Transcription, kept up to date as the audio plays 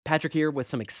Patrick here with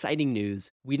some exciting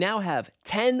news. We now have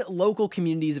 10 local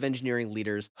communities of engineering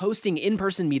leaders hosting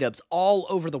in-person meetups all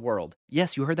over the world.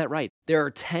 Yes, you heard that right. There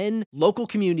are 10 local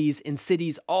communities in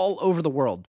cities all over the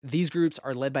world. These groups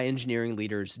are led by engineering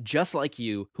leaders just like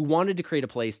you who wanted to create a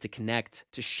place to connect,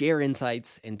 to share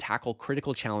insights, and tackle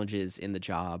critical challenges in the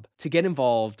job. To get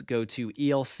involved, go to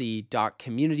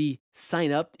elc.community.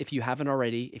 Sign up if you haven't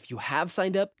already. If you have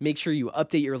signed up, make sure you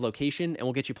update your location and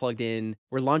we'll get you plugged in.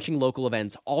 We're launching local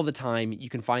events all the time. You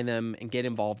can find them and get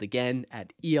involved again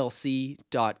at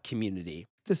elc.community.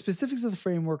 The specifics of the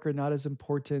framework are not as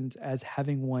important as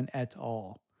having one at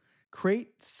all.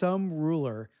 Create some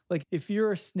ruler. Like if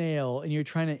you're a snail and you're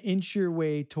trying to inch your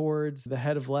way towards the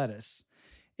head of lettuce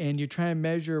and you're trying to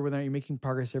measure whether or not you're making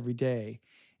progress every day,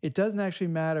 it doesn't actually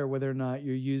matter whether or not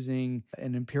you're using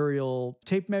an imperial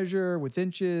tape measure with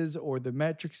inches or the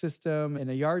metric system and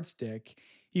a yardstick.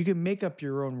 You can make up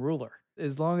your own ruler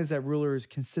as long as that ruler is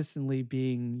consistently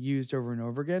being used over and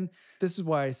over again. This is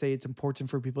why I say it's important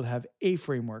for people to have a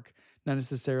framework, not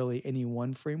necessarily any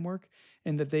one framework,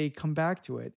 and that they come back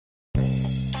to it.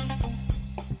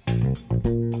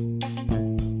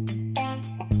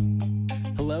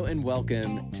 Hello and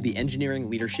welcome to the Engineering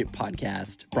Leadership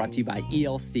Podcast, brought to you by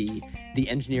ELC, the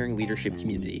Engineering Leadership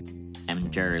Community.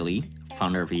 I'm Jerry Lee,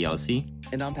 founder of ELC.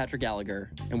 And I'm Patrick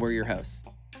Gallagher, and we're your hosts.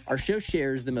 Our show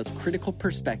shares the most critical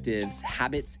perspectives,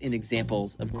 habits, and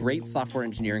examples of great software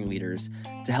engineering leaders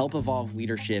to help evolve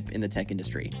leadership in the tech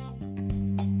industry.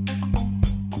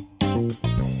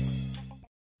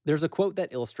 There's a quote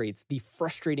that illustrates the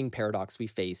frustrating paradox we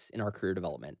face in our career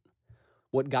development.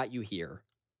 What got you here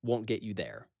won't get you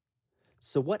there.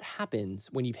 So what happens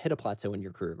when you've hit a plateau in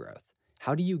your career growth?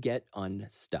 How do you get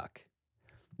unstuck?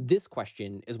 This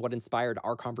question is what inspired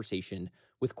our conversation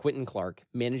with Quentin Clark,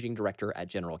 Managing Director at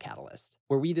General Catalyst,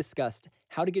 where we discussed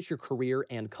how to get your career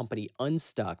and company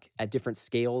unstuck at different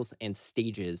scales and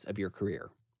stages of your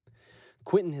career.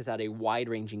 Quentin has had a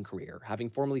wide-ranging career, having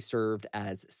formerly served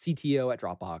as CTO at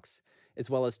Dropbox, as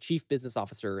well as Chief Business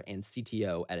Officer and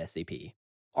CTO at SAP.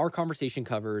 Our conversation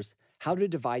covers how to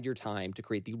divide your time to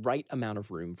create the right amount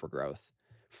of room for growth,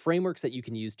 frameworks that you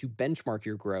can use to benchmark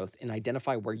your growth and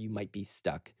identify where you might be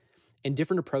stuck, and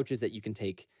different approaches that you can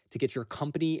take to get your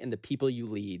company and the people you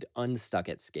lead unstuck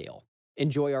at scale.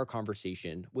 Enjoy our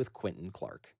conversation with Quentin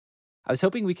Clark. I was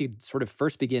hoping we could sort of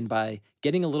first begin by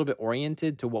getting a little bit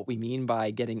oriented to what we mean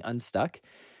by getting unstuck.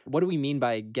 What do we mean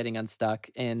by getting unstuck,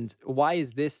 and why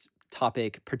is this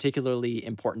topic particularly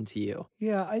important to you?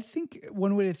 Yeah, I think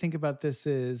one way to think about this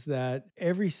is that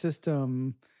every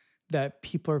system that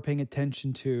people are paying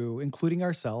attention to, including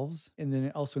ourselves, and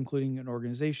then also including an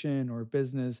organization or a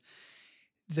business,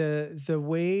 the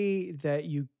way that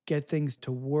you get things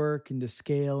to work and to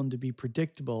scale and to be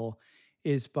predictable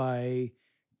is by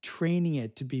training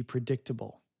it to be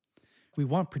predictable. We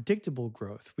want predictable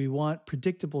growth. We want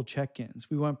predictable check-ins.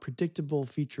 We want predictable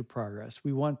feature progress.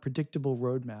 We want predictable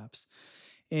roadmaps.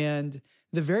 And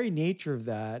the very nature of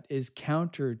that is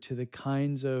counter to the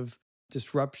kinds of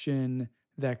disruption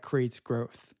that creates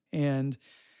growth. And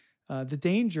the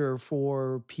danger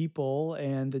for people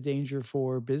and the danger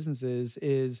for businesses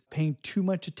is paying too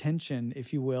much attention,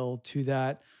 if you will, to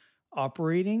that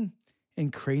operating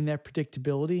and creating that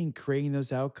predictability and creating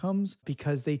those outcomes,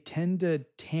 because they tend to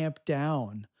tamp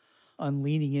down on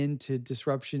leaning into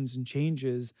disruptions and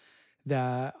changes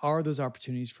that are those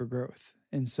opportunities for growth.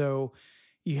 And so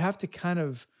you have to kind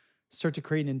of start to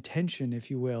create an intention,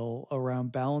 if you will,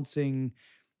 around balancing,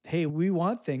 hey, we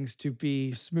want things to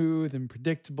be smooth and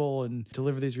predictable and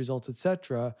deliver these results, et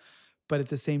cetera. But at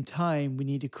the same time, we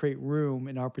need to create room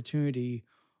and opportunity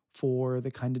for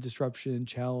the kind of disruption and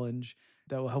challenge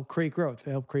that will help create growth,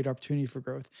 help create opportunity for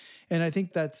growth. And I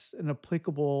think that's an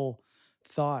applicable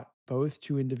thought both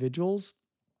to individuals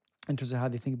in terms of how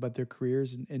they think about their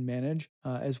careers and manage,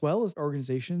 as well as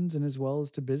organizations and as well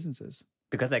as to businesses.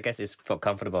 Because I guess it's feel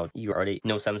comfortable. You already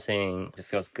know something. It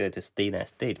feels good to stay in that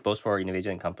state, both for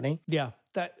individual and company. Yeah,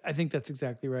 I think that's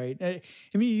exactly right. I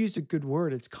mean, you used a good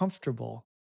word. It's comfortable,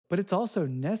 but it's also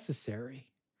necessary.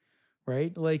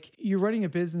 Right? Like you're running a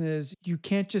business, you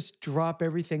can't just drop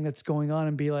everything that's going on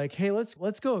and be like, hey, let's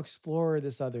go explore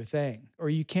this other thing. Or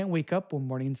you can't wake up one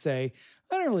morning and say,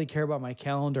 I don't really care about my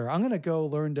calendar. I'm going to go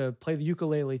learn to play the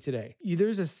ukulele today.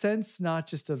 There's a sense not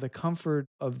just of the comfort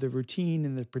of the routine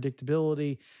and the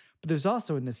predictability, but there's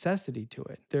also a necessity to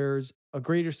it. There's a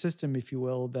greater system, if you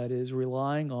will, that is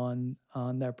relying on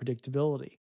that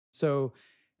predictability. So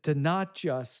to not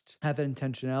just have that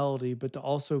intentionality, but to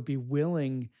also be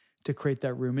willing to create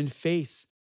that room in face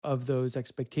of those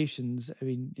expectations. I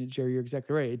mean, Jerry, you're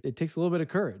exactly right. It takes a little bit of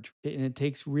courage and it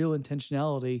takes real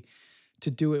intentionality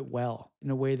to do it well in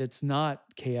a way that's not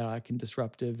chaotic and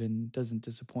disruptive and doesn't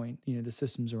disappoint, the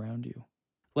systems around you.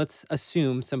 Let's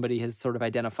assume somebody has sort of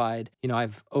identified,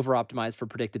 I've over optimized for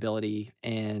predictability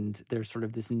and there's sort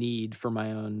of this need for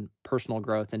my own personal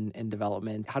growth and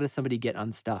development. How does somebody get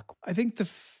unstuck? I think the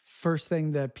first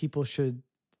thing that people should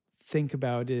think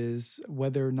about is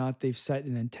whether or not they've set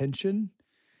an intention.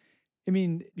 I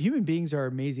mean, human beings are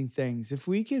amazing things. If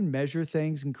we can measure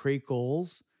things and create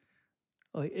goals,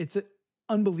 like it's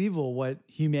unbelievable what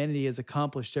humanity has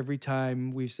accomplished every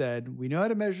time we've said we know how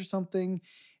to measure something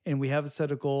and we have a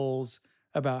set of goals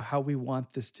about how we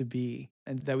want this to be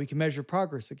and that we can measure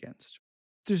progress against.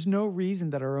 There's no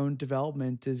reason that our own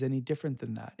development is any different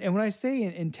than that. And when I say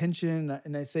intention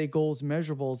and I say goals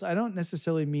measurables, I don't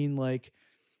necessarily mean like,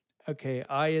 okay,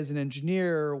 I as an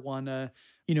engineer want to,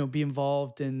 be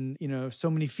involved in, so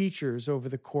many features over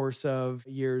the course of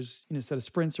years, instead of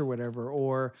sprints or whatever,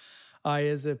 or I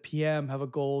as a PM have a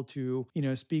goal to,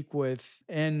 speak with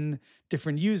N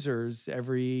different users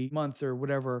every month or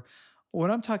whatever. What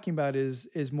I'm talking about is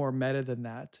more meta than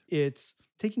that. It's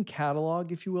taking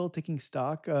catalog, if you will, taking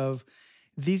stock of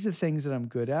these are the things that I'm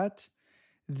good at.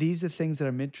 These are the things that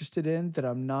I'm interested in that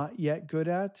I'm not yet good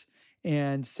at,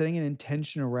 and setting an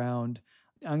intention around,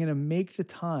 I'm going to make the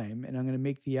time and I'm going to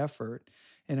make the effort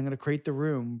and I'm going to create the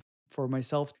room for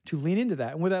myself to lean into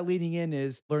that. And where that leaning in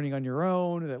is learning on your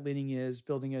own, that leaning is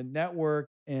building a network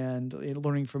and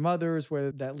learning from others,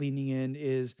 where that leaning in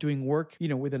is doing work,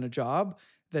 within a job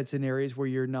that's in areas where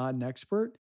you're not an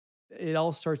expert. It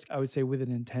all starts, I would say, with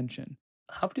an intention.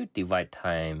 How do you divide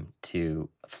time to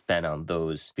spend on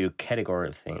those few category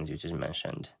of things you just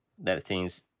mentioned? That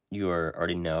things you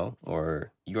already know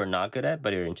or you're not good at,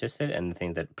 but you're interested, and the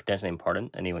things that are potentially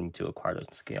important, and you need to acquire those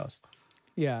skills.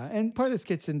 Yeah. And part of this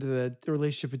gets into the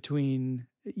relationship between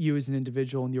you as an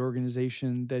individual and the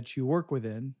organization that you work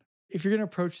within. If you're going to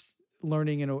approach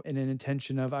learning in an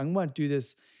intention of, I want to do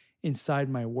this inside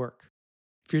my work.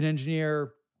 If you're an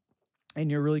engineer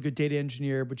and you're a really good data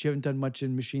engineer, but you haven't done much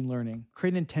in machine learning,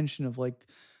 create an intention of like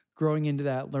growing into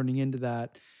that, learning into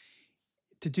that.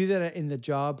 To do that in the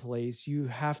job place, you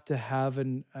have to have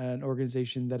an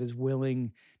organization that is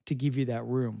willing to give you that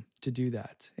room to do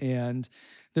that. And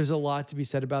there's a lot to be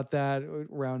said about that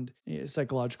around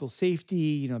psychological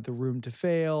safety, the room to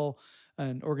fail,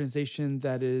 an organization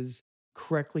that is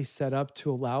correctly set up to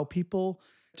allow people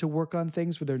to work on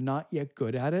things where they're not yet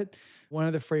good at it. One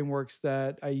of the frameworks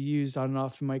that I used on and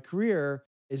off in my career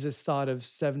is this thought of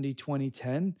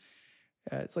 70-20-10.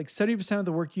 It's like 70% of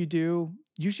the work you do,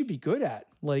 you should be good at.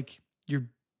 Like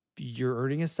you're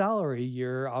earning a salary,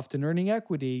 you're often earning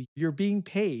equity, you're being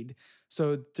paid.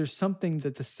 So there's something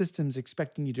that the system's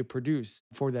expecting you to produce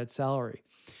for that salary.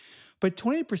 But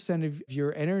 20% of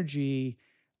your energy,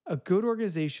 a good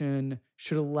organization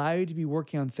should allow you to be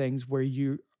working on things where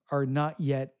you are not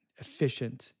yet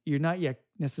efficient. You're not yet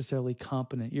necessarily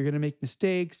competent. You're going to make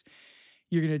mistakes.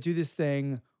 You're going to do this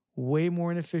thing way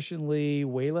more inefficiently,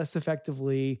 way less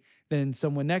effectively than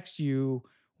someone next to you,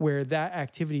 where that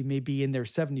activity may be in their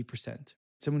 70%.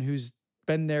 Someone who's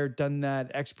been there, done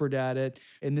that, expert at it.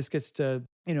 And this gets to,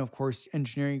 of course,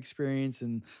 engineering experience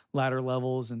and ladder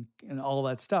levels and all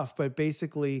that stuff. But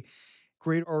basically,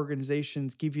 great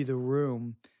organizations give you the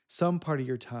room, some part of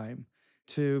your time,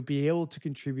 to be able to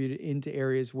contribute into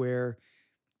areas where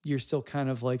you're still kind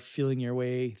of like feeling your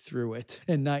way through it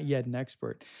and not yet an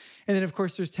expert. And then, of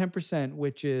course, there's 10%,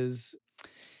 which is,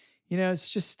 it's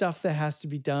just stuff that has to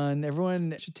be done.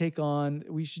 Everyone should take on,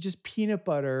 we should just peanut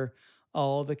butter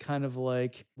all the kind of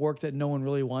like work that no one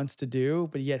really wants to do,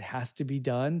 but yet has to be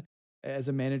done. As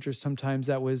a manager, sometimes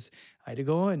that was, I had to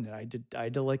go in and I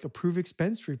had to like approve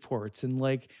expense reports and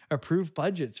like approve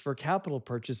budgets for capital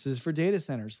purchases for data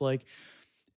centers. Like,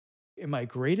 am I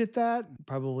great at that?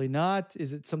 Probably not.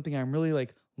 Is it something I'm really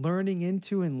like learning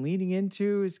into and leaning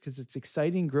into? Is because it's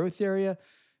exciting growth area?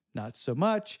 Not so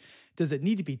much. Does it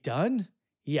need to be done?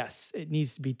 Yes, it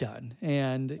needs to be done.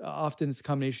 And often it's a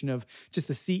combination of just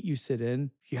the seat you sit in.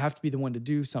 You have to be the one to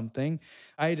do something.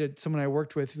 I had someone I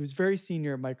worked with who was very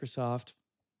senior at Microsoft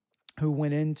who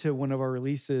went into one of our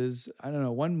releases, I don't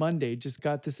know, one Monday, just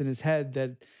got this in his head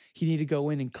that he needed to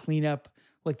go in and clean up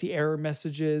like the error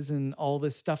messages and all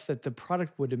this stuff that the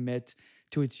product would emit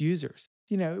to its users.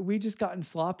 We just gotten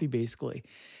sloppy basically.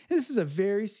 And this is a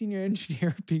very senior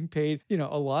engineer being paid, a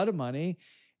lot of money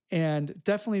and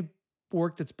definitely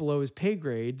work that's below his pay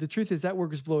grade. The truth is that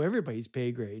work is below everybody's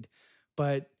pay grade,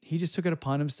 but he just took it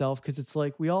upon himself because it's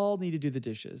like we all need to do the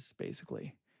dishes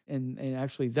basically. And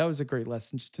actually that was a great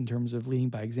lesson just in terms of leading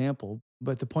by example.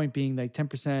 But the point being like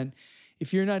 10%,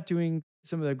 if you're not doing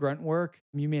some of the grunt work,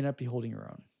 you may not be holding your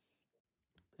own.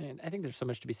 And I think there's so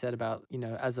much to be said about,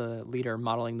 as a leader,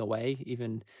 modeling the way,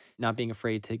 even not being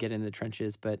afraid to get in the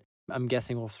trenches. But I'm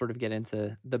guessing we'll sort of get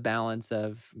into the balance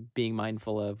of being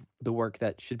mindful of the work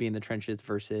that should be in the trenches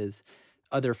versus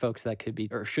other folks that could be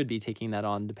or should be taking that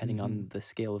on, depending Mhm. on the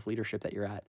scale of leadership that you're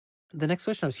at. The next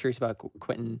question I was curious about,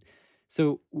 Quentin.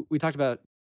 So we talked about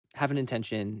have an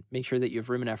intention, make sure that you have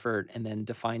room and effort, and then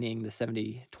defining the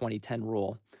 70-20-10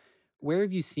 rule. Where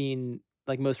have you seen,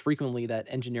 like most frequently, that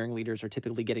engineering leaders are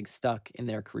typically getting stuck in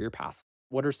their career paths?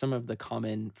 What are some of the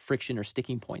common friction or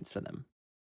sticking points for them?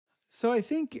 So I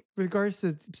think with regards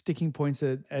to sticking points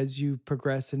that as you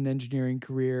progress in an engineering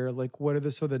career, like what are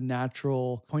the sort of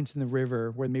natural points in the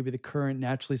river where maybe the current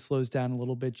naturally slows down a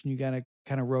little bit and you gotta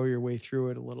kind of row your way through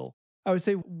it a little? I would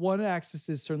say one axis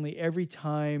is certainly every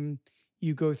time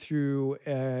you go through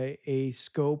a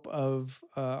scope of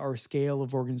or scale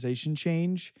of organization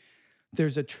change,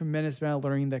 there's a tremendous amount of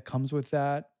learning that comes with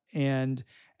that. And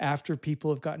after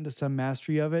people have gotten to some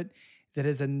mastery of it, that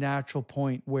is a natural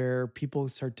point where people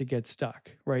start to get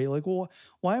stuck, right? Like, well,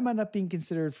 why am I not being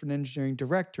considered for an engineering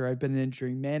director? I've been an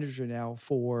engineering manager now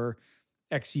for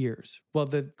X years. Well,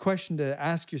 the question to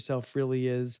ask yourself really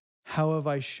is how have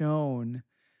I shown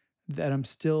that I'm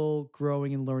still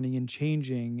growing and learning and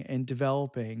changing and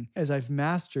developing as I've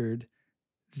mastered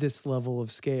this level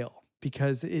of scale?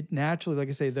 Because it naturally, like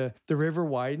I say, the river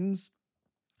widens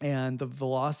and the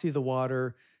velocity of the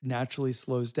water naturally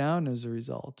slows down as a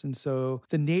result. And so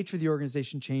the nature of the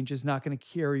organization change is not going to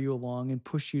carry you along and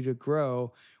push you to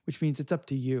grow, which means it's up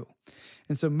to you.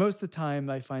 And so most of the time,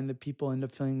 I find that people end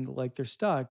up feeling like they're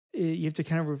stuck. You have to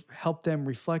kind of help them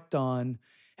reflect on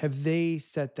have they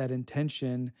set that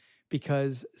intention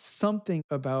because something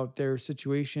about their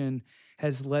situation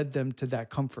has led them to that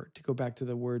comfort, to go back to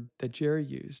the word that Jerry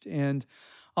used. And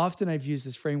often I've used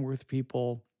this framework with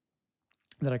people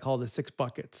that I call the 6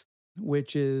 buckets,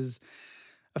 which is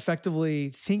effectively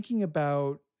thinking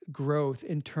about growth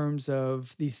in terms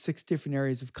of these 6 different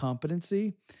areas of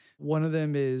competency. One of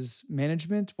them is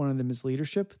management, one of them is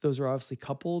leadership. Those are obviously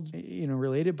coupled,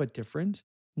 related but different.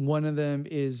 One of them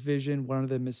is vision, one of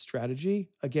them is strategy.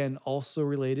 Again, also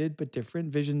related but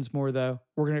different. Vision's more the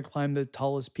we're going to climb the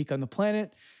tallest peak on the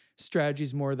planet.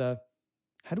 Strategy's more the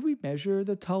how do we measure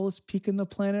the tallest peak in the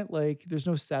planet? Like, there's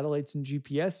no satellites and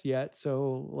GPS yet.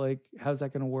 So, like, how's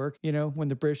that going to work? When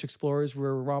the British explorers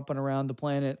were romping around the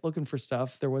planet looking for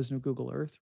stuff, there was no Google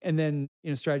Earth. And then,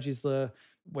 strategy is the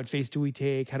what phase do we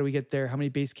take? How do we get there? How many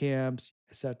base camps,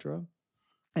 etc.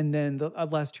 And then the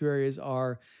last 2 areas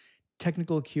are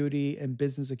technical acuity and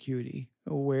business acuity,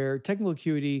 where technical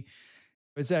acuity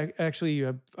is actually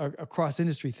a cross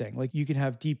industry thing. Like, you can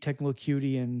have deep technical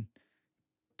acuity in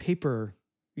paper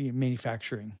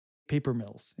manufacturing, paper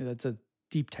mills. That's a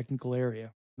deep technical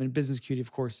area. And business acuity,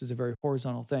 of course, is a very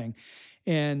horizontal thing.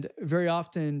 And very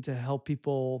often, to help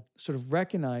people sort of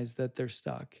recognize that they're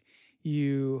stuck,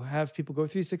 you have people go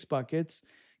through 6 buckets,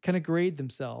 kind of grade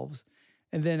themselves,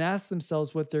 and then ask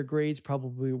themselves what their grades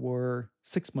probably were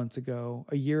 6 months ago,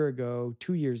 a year ago,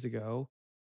 2 years ago.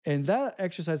 And that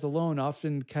exercise alone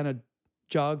often kind of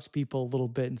jogs people a little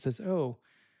bit and says, oh,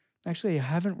 actually,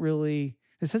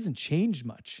 this hasn't changed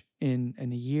much in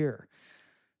a year.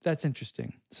 That's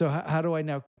interesting. So how do I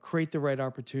now create the right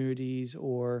opportunities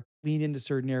or lean into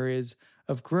certain areas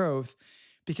of growth?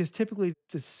 Because typically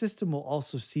the system will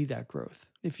also see that growth.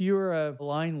 If you're a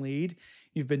line lead,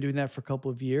 you've been doing that for a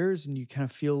couple of years and you kind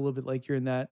of feel a little bit like you're in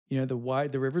that,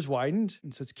 the river's widened.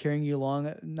 And so it's carrying you along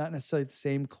at not necessarily the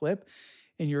same clip.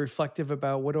 And you're reflective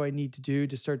about what do I need to do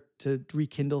to start to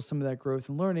rekindle some of that growth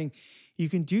and learning. You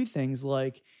can do things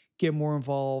like get more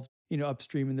involved,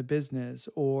 upstream in the business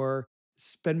or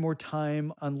spend more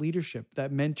time on leadership,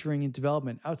 that mentoring and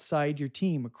development outside your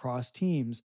team, across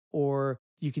teams, or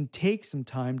you can take some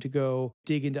time to go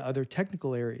dig into other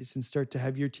technical areas and start to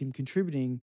have your team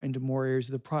contributing into more areas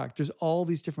of the product. There's all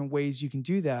these different ways you can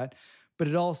do that, but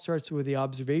it all starts with the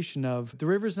observation of the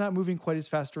river's not moving quite as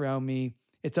fast around me.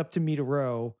 It's up to me to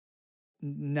row.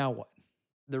 Now what?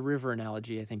 The river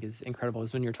analogy, I think, is incredible.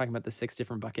 Is when you're talking about the 6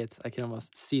 different buckets, I can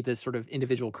almost see the sort of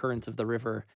individual currents of the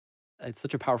river. It's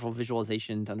such a powerful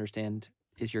visualization to understand,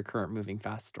 is your current moving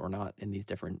fast or not in these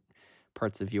different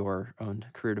parts of your own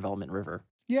career development river?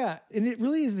 Yeah. And it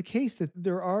really is the case that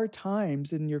there are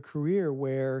times in your career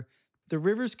where the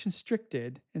river's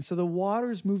constricted. And so the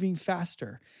water's moving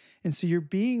faster. And so you're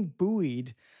being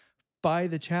buoyed by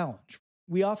the challenge.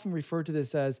 We often refer to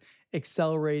this as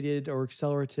accelerated or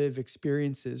accelerative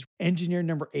experiences. Engineer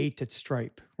number 8 at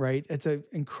Stripe, right? It's an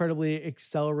incredibly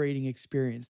accelerating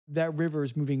experience. That river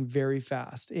is moving very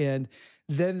fast. And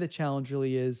then the challenge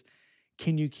really is,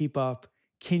 can you keep up?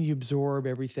 can you absorb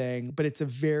everything? But it's a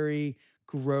very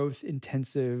growth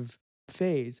intensive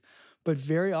phase. But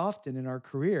very often in our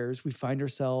careers, we find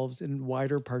ourselves in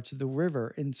wider parts of the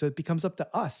river. And so it becomes up to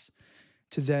us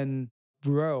to then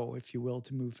grow, if you will,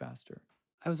 to move faster.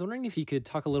 I was wondering if you could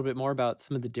talk a little bit more about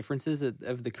some of the differences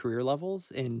of the career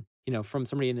levels and, from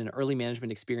somebody in an early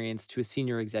management experience to a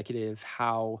senior executive,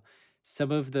 how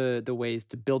some of the ways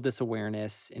to build this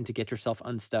awareness and to get yourself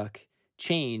unstuck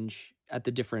change at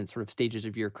the different sort of stages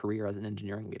of your career as an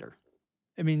engineering leader.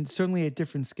 I mean, certainly at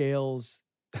different scales,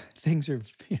 things are,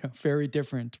 very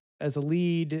different. As a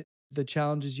lead, the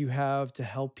challenges you have to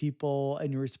help people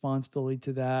and your responsibility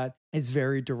to that is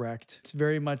very direct. It's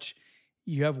very much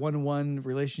you have one-on-one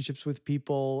relationships with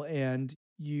people and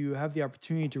you have the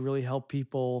opportunity to really help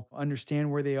people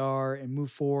understand where they are and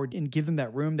move forward and give them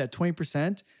that room, that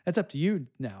 20%. That's up to you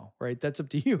now, right? That's up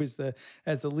to you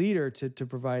as the leader to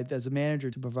provide, as a manager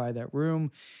to provide that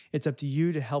room. It's up to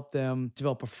you to help them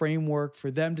develop a framework for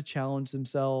them to challenge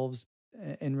themselves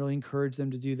and really encourage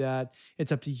them to do that.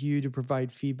 It's up to you to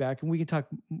provide feedback. And we can talk,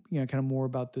 kind of more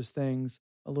about those things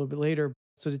a little bit later.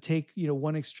 So to take,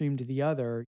 one extreme to the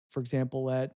other, for example,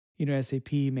 at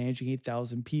SAP managing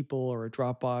 8,000 people or a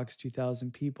Dropbox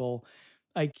 2,000 people,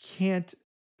 I can't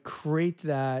create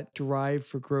that drive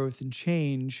for growth and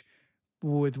change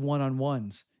with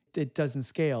one-on-ones. It doesn't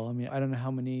scale. I mean, I don't know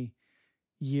how many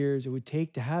years it would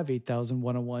take to have 8,000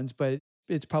 one-on-ones, but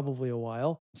it's probably a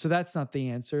while. So that's not the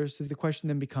answer. So the question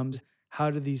then becomes, how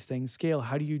do these things scale?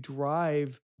 How do you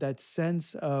drive that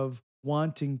sense of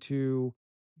wanting to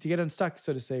get unstuck,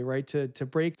 so to say, right? To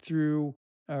break through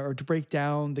or to break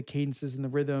down the cadences and the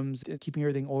rhythms, keeping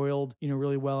everything oiled,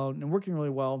 really well and working really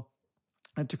well,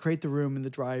 and to create the room and the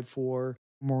drive for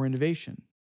more innovation.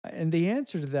 And the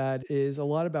answer to that is a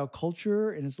lot about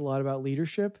culture and it's a lot about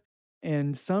leadership.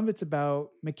 And some of it's about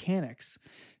mechanics.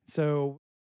 So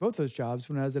both those jobs,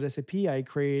 when I was at SAP, I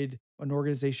created an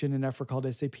organization, an effort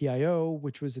called SAP.io,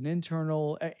 which was an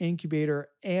internal incubator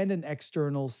and an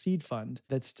external seed fund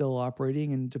that's still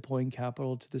operating and deploying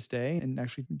capital to this day and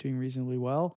actually doing reasonably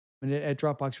well. And at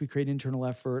Dropbox, we create internal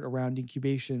effort around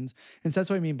incubations. And so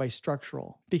that's what I mean by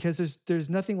structural, because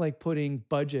there's nothing like putting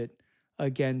budget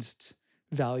against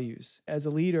values. As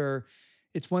a leader,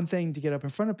 it's one thing to get up in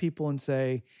front of people and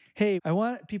say, hey, I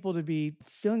want people to be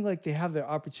feeling like they have the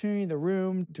opportunity, the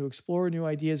room to explore new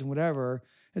ideas and whatever.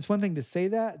 It's one thing to say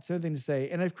that. It's another thing to say,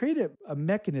 and I've created a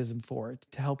mechanism for it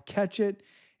to help catch it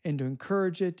and to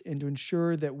encourage it and to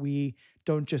ensure that we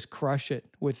don't just crush it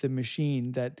with the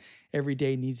machine that every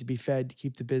day needs to be fed to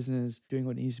keep the business doing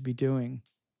what it needs to be doing.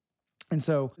 And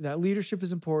so that leadership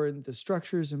is important, the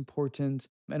structure is important,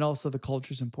 and also the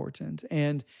culture is important.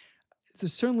 And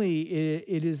certainly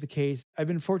it is the case. I've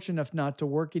been fortunate enough not to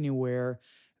work anywhere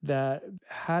that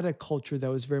had a culture that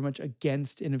was very much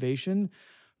against innovation,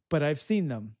 but I've seen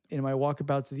them in my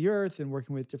walkabouts of the earth and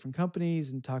working with different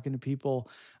companies and talking to people.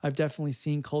 I've definitely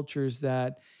seen cultures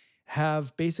that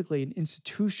have basically an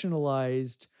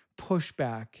institutionalized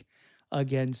pushback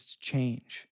against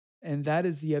change. And that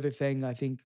is the other thing I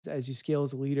think as you scale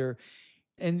as a leader.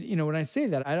 And, when I say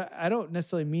that, I don't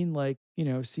necessarily mean like,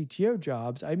 CTO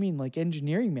jobs. I mean like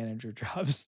engineering manager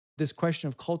jobs. This question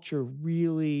of culture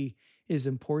really is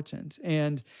important.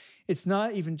 And it's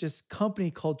not even just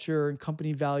company culture and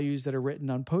company values that are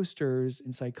written on posters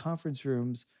inside conference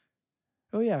rooms.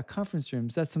 Oh yeah, conference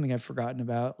rooms. That's something I've forgotten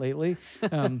about lately.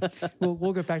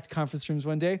 We'll get back to conference rooms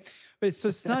one day. But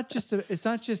it's not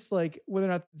just like whether or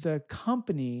not the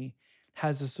company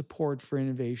has a support for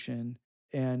innovation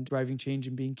and driving change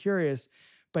and being curious,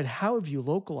 but how have you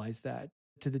localized that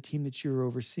to the team that you're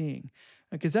overseeing?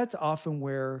 Because that's often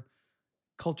where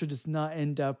culture does not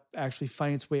end up actually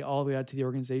finding its way all the way out to the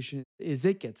organization, is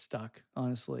it gets stuck,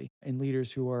 honestly, in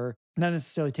leaders who are not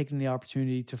necessarily taking the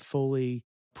opportunity to fully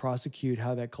prosecute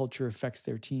how that culture affects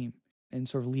their team and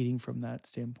sort of leading from that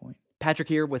standpoint. Patrick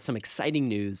here with some exciting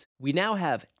news. We now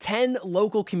have 10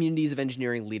 local communities of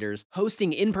engineering leaders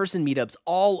hosting in-person meetups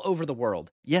all over the world.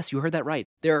 Yes, you heard that right.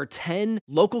 There are 10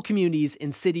 local communities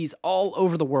in cities all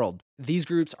over the world. These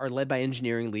groups are led by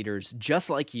engineering leaders just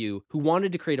like you who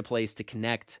wanted to create a place to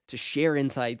connect, to share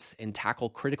insights, and tackle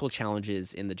critical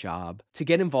challenges in the job. To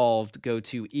get involved, go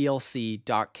to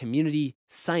elc.community.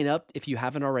 Sign up if you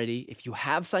haven't already. If you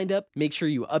have signed up, make sure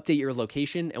you update your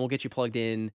location and we'll get you plugged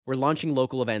in. We're launching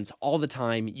local events all the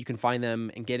time. You can find them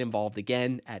and get involved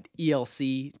again at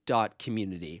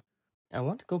elc.community. I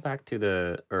want to go back to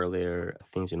the earlier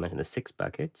things you mentioned, the 6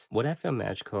 buckets. What I feel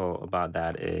magical about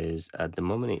that is at the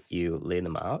moment you lay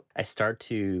them out, I start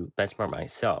to benchmark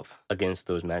myself against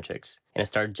those metrics. And I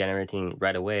start generating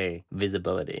right away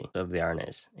visibility,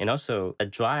 awareness, and also a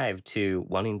drive to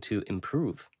wanting to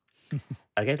improve.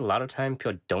 I guess a lot of time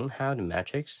people don't have the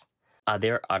metrics. Are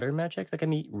there other metrics that can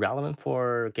be relevant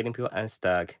for getting people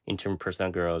unstuck in terms of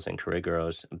personal growth and career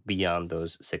growth beyond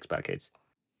those 6 buckets?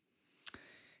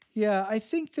 Yeah, I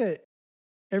think that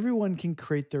everyone can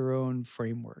create their own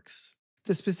frameworks.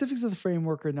 The specifics of the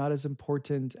framework are not as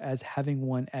important as having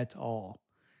one at all,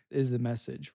 is the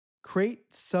message. Create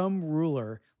some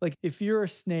ruler. Like if you're a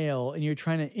snail and you're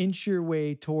trying to inch your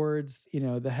way towards,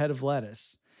 the head of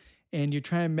lettuce, and you're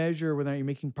trying to measure whether or not you're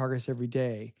making progress every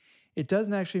day, it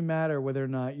doesn't actually matter whether or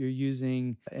not you're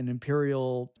using an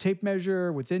imperial tape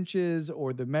measure with inches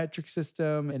or the metric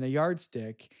system and a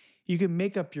yardstick. You can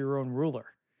make up your own ruler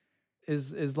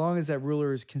as long as that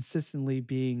ruler is consistently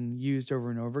being used over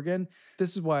and over again.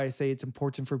 This is why I say it's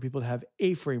important for people to have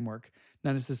a framework,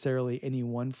 not necessarily any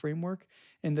one framework,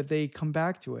 and that they come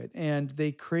back to it and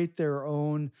they create their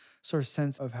own sort of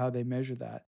sense of how they measure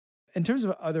that. In terms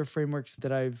of other frameworks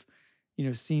that I've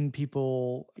seen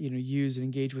people use and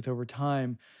engage with over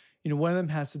time, one of them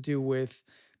has to do with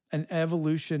an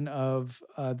evolution of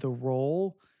the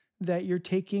role that you're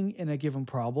taking in a given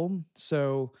problem.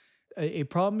 So a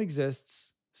problem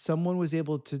exists. Someone was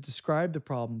able to describe the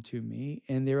problem to me,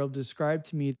 and they're able to describe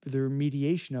to me the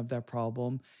remediation of that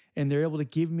problem, and they're able to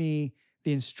give me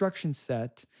the instruction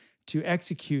set to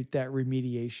execute that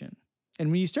remediation.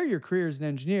 And when you start your career as an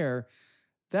engineer,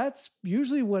 that's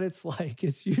usually what it's like.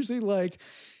 It's usually like,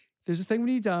 there's this thing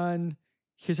we need done.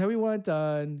 Here's how we want it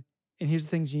done. And here's the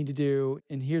things you need to do.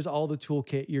 And here's all the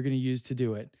toolkit you're going to use to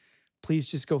do it. Please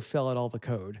just go fill out all the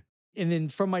code. And then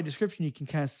from my description, you can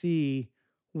kind of see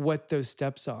what those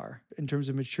steps are in terms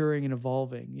of maturing and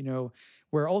evolving,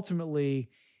 where ultimately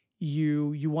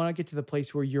you want to get to the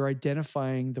place where you're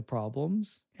identifying the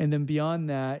problems. And then beyond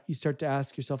that, you start to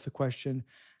ask yourself the question,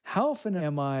 how often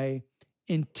am I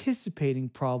anticipating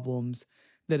problems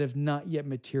that have not yet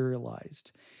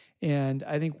materialized? And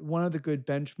I think one of the good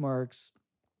benchmarks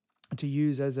to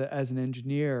use as an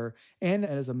engineer and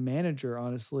as a manager,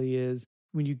 honestly, is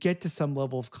when you get to some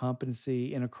level of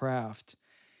competency in a craft,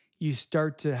 you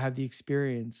start to have the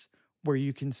experience where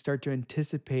you can start to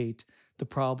anticipate the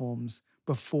problems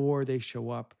before they show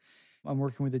up. I'm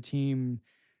working with a team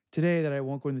today that I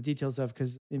won't go into the details of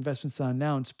because the investment's not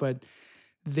announced, but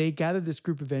they gathered this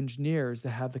group of engineers that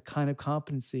have the kind of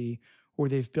competency where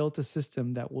they've built a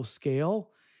system that will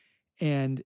scale,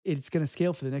 and it's going to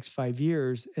scale for the next 5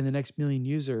 years and the next million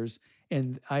users.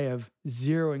 And I have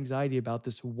zero anxiety about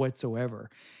this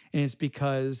whatsoever. And it's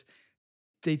because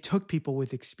they took people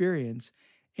with experience,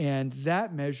 and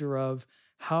that measure of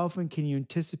how often can you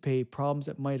anticipate problems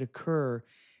that might occur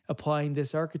applying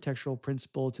this architectural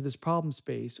principle to this problem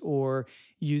space, or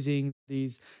using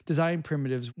these design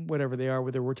primitives, whatever they are,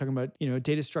 whether we're talking about,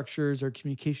 data structures or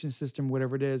communication system,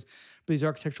 whatever it is, but these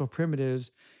architectural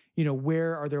primitives,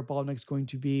 where are their bottlenecks going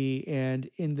to be? And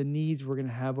in the needs we're going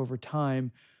to have over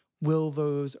time, will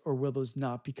those or will those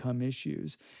not become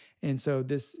issues? And so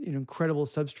this incredible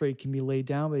substrate can be laid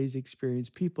down by these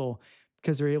experienced people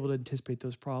because they're able to anticipate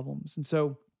those problems. And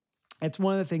so it's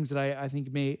one of the things that I think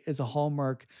is a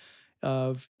hallmark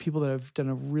of people that have done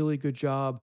a really good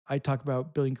job. I talk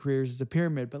about building careers as a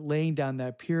pyramid, but laying down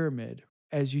that pyramid.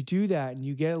 As you do that and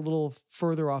you get a little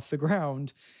further off the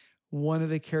ground, one of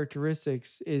the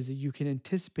characteristics is that you can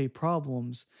anticipate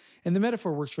problems. And the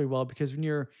metaphor works really well because when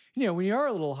you're a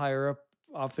little higher up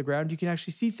off the ground, you can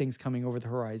actually see things coming over the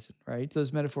horizon, right?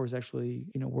 Those metaphors actually,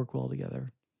 work well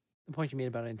together. The point you made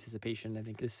about anticipation, I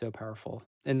think, is so powerful.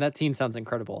 And that team sounds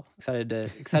incredible.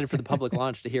 Excited for the public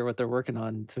launch to hear what they're working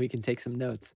on so we can take some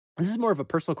notes. This is more of a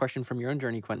personal question from your own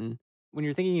journey, Quentin. When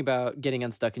you're thinking about getting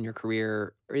unstuck in your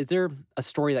career, is there a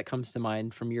story that comes to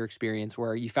mind from your experience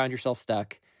where you found yourself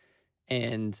stuck?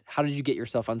 And how did you get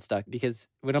yourself unstuck? Because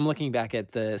when I'm looking back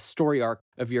at the story arc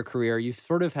of your career, you've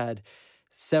sort of had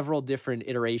several different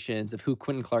iterations of who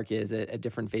Quentin Clark is at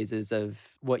different phases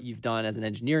of what you've done as an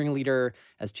engineering leader,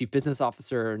 as chief business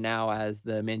officer, now as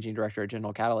the managing director at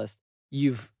General Catalyst.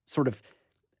 You've sort of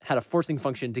had a forcing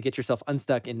function to get yourself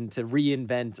unstuck and to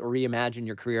reinvent or reimagine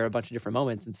your career at a bunch of different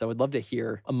moments. And so I'd love to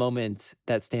hear a moment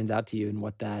that stands out to you and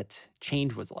what that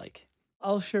change was like.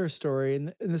 I'll share a story,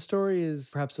 and the story is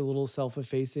perhaps a little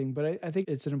self-effacing, but I think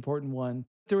it's an important one.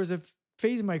 There was a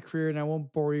phase in my career, and I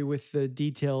won't bore you with the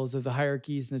details of the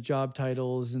hierarchies and the job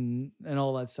titles and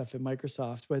all that stuff at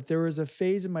Microsoft, but there was a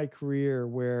phase in my career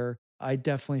where I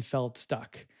definitely felt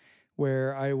stuck,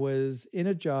 where I was in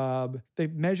a job, the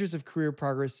measures of career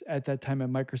progress at that time at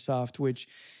Microsoft, which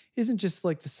isn't just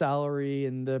like the salary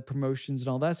and the promotions and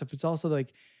all that stuff. It's also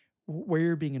like where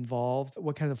you're being involved,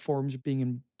 what kind of forums you're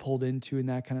being pulled into, and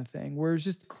that kind of thing. Where it's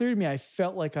just clear to me, I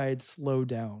felt like I had slowed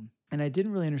down and I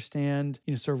didn't really understand,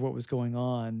 sort of what was going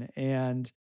on.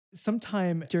 And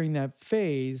sometime during that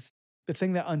phase, the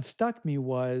thing that unstuck me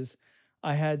was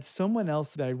I had someone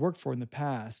else that I'd worked for in the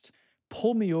past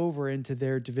pull me over into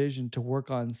their division to work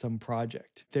on some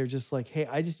project. They're just like, hey,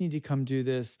 I just need you to come do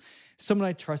this. Someone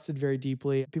I trusted very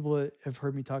deeply. People that have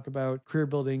heard me talk about career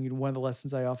building, and one of the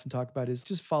lessons I often talk about is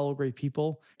just follow great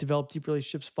people, develop deep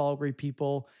relationships, follow great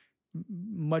people.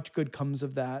 Much good comes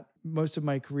of that. Most of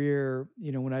my career,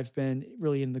 when I've been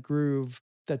really in the groove,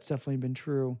 that's definitely been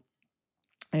true.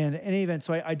 And in any event,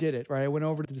 so I did it, right? I went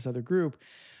over to this other group.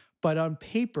 But on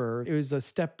paper, it was a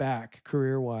step back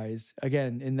career-wise,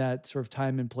 again, in that sort of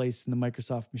time and place in the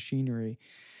Microsoft machinery.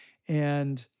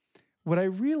 And what I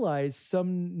realized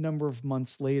some number of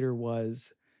months later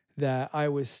was that I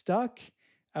was stuck.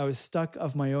 I was stuck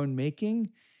of my own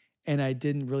making, and I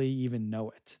didn't really even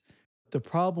know it. The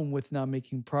problem with not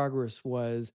making progress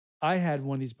was I had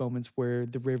one of these moments where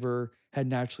the river had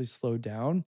naturally slowed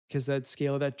down because that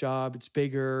scale of that job, it's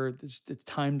bigger, it's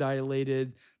time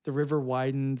dilated, the river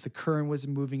widened, the current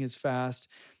wasn't moving as fast.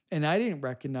 And I didn't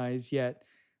recognize yet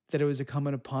that it was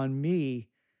incumbent upon me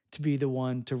to be the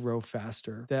one to row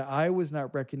faster, that I was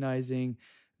not recognizing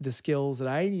the skills that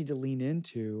I need to lean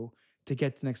into to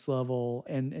get to the next level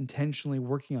and intentionally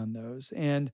working on those.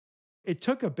 And it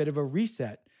took a bit of a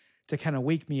reset to kind of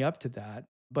wake me up to that.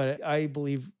 But I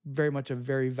believe very much a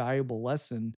very valuable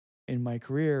lesson in my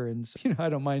career. And so, I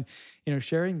don't mind,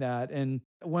 sharing that. And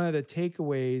one of the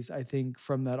takeaways I think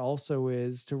from that also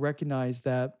is to recognize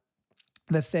that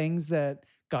the things that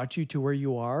got you to where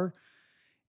you are,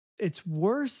 it's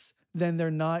worse than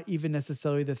they're not even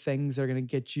necessarily the things that are going to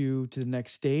get you to the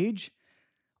next stage.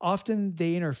 Often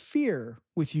they interfere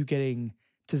with you getting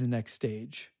to the next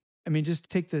stage. I mean, just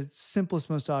take the simplest,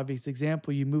 most obvious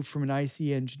example. You move from an IC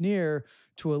engineer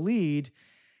to a lead.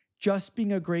 Just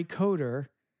being a great coder,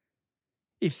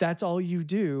 if that's all you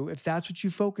do, if that's what you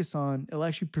focus on, it'll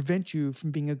actually prevent you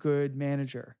from being a good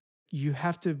manager. You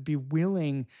have to be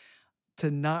willing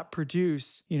to not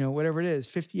produce, whatever it is,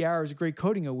 50 hours of great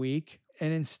coding a week,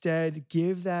 and instead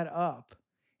give that up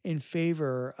in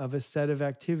favor of a set of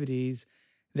activities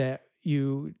that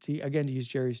you, again, to use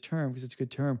Jerry's term, because it's a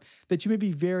good term, that you may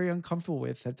be very uncomfortable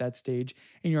with at that stage.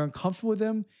 And you're uncomfortable with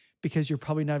them because you're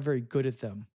probably not very good at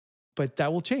them. But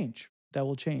that will change. That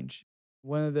will change.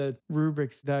 One of the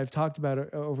rubrics that I've talked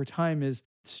about over time is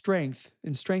strength.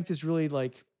 And strength is really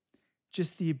like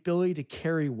just the ability to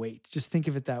carry weight. Just think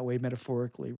of it that way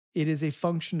metaphorically. It is a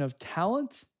function of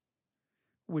talent,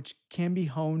 which can be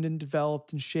honed and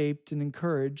developed and shaped and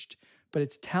encouraged, but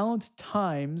it's talent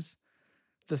times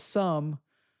the sum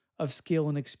of skill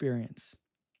and experience.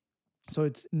 So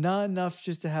it's not enough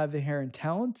just to have the inherent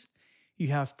talent. You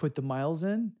have to put the miles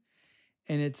in.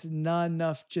 And it's not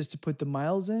enough just to put the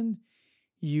miles in.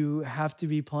 You have to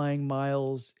be applying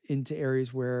miles into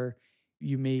areas where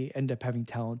you may end up having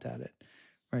talent at it,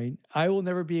 right? I will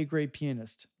never be a great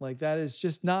pianist. Like that is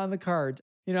just not on the cards.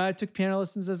 I took piano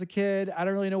lessons as a kid. I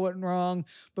don't really know what went wrong,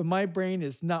 but my brain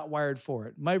is not wired for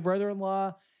it. My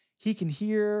brother-in-law, he can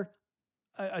hear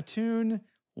a tune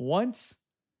once,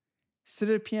 sit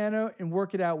at a piano and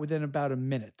work it out within about a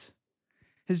minute.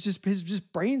 His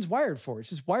brain's wired for it.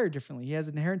 It's just wired differently. He has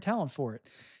inherent talent for it.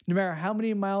 No matter how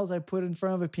many miles I put in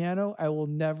front of a piano, I will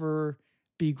never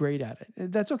be great at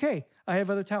it. That's okay. I have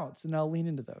other talents and I'll lean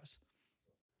into those.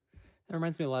 That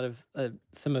reminds me a lot of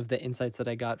some of the insights that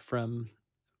I got from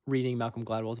reading Malcolm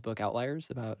Gladwell's book Outliers,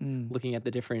 about looking at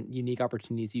the different unique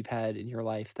opportunities you've had in your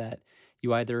life that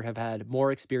you either have had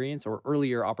more experience or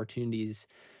earlier opportunities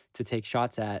to take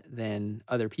shots at than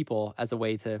other people, as a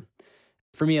way to,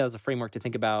 for me, as a framework to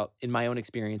think about in my own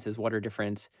experiences, what are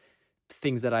different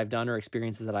things that I've done or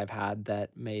experiences that I've had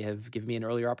that may have given me an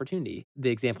earlier opportunity.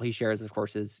 The example he shares, of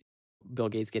course, is Bill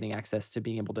Gates getting access to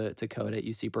being able to code at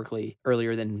UC Berkeley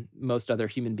earlier than most other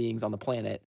human beings on the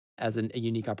planet as a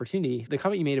unique opportunity. The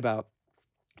comment you made about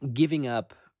giving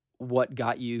up what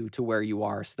got you to where you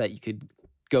are so that you could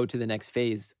go to the next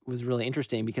phase was really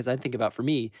interesting, because I think about, for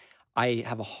me, I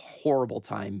have a horrible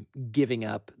time giving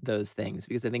up those things,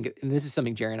 because I think, and this is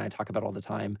something Jerry and I talk about all the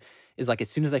time, is like, as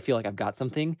soon as I feel like I've got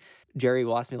something, Jerry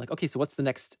will ask me like, okay, so what's the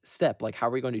next step? Like, how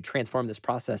are we going to transform this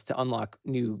process to unlock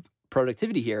new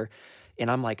productivity here? And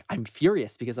I'm like, I'm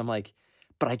furious, because I'm like,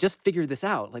 but I just figured this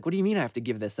out. Like, what do you mean I have to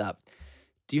give this up?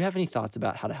 Do you have any thoughts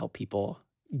about how to help people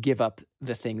give up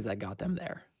the things that got them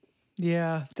there?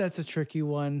 Yeah, that's a tricky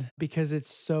one because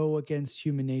it's so against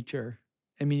human nature.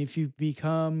 I mean, if you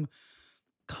become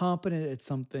competent at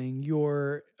something,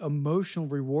 your emotional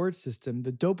reward system,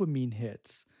 the dopamine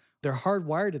hits, they're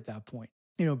hardwired at that point.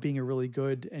 Being a really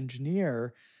good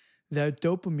engineer, that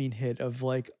dopamine hit of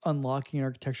like unlocking an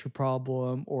architecture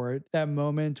problem or that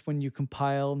moment when you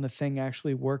compile and the thing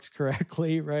actually works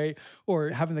correctly, right? Or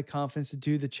having the confidence to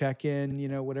do the check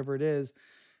in, whatever it is,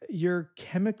 you're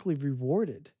chemically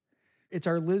rewarded. It's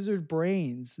our lizard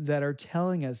brains that are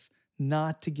telling us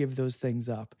not to give those things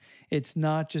up. It's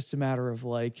not just a matter of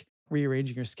like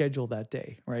rearranging your schedule that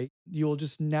day, right? You will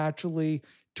just naturally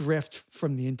drift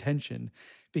from the intention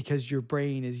because your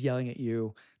brain is yelling at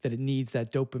you that it needs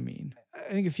that dopamine.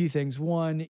 I think a few things.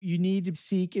 One, you need to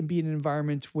seek and be in an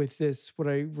environment with this, what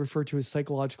I refer to as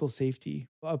psychological safety,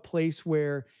 a place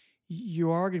where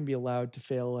you are going to be allowed to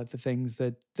fail at the things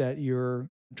that you're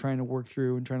trying to work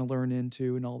through and trying to learn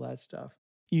into and all that stuff.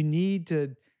 You need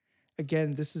to,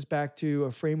 again, this is back to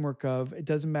a framework of it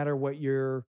doesn't matter what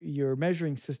your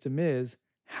measuring system is,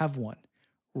 have one.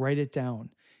 Write it down.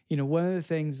 One of the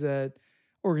things that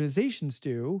organizations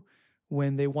do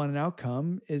when they want an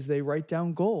outcome is they write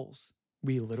down goals.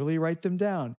 We literally write them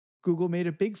down. Google made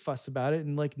a big fuss about it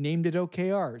and like named it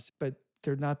OKRs, but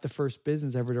they're not the first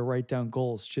business ever to write down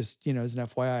goals. Just, as an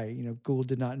FYI, Google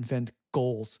did not invent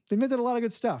goals. They invented a lot of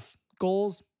good stuff.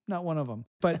 Goals, not one of them.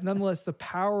 But nonetheless, the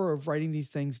power of writing these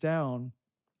things down,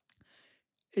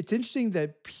 it's interesting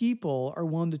that people are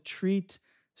willing to treat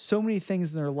so many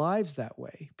things in their lives that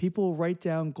way. People write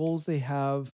down goals they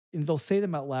have and they'll say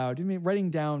them out loud. I mean, writing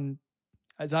down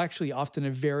is actually often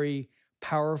a very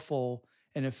powerful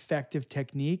and effective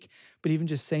technique, but even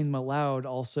just saying them out loud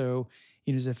also,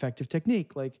 is an effective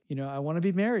technique. Like, I want to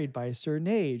be married by a certain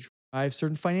age. I have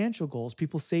certain financial goals.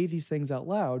 People say these things out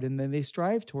loud and then they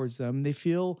strive towards them. They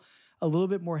feel a little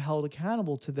bit more held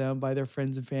accountable to them by their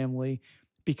friends and family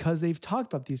because they've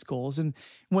talked about these goals. And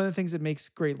one of the things that makes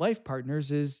great life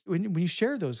partners is when you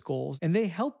share those goals and they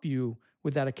help you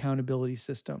with that accountability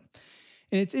system.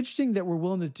 And it's interesting that we're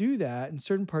willing to do that in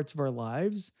certain parts of our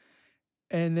lives.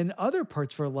 And then other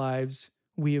parts of our lives,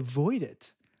 we avoid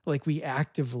it. Like we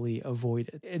actively avoid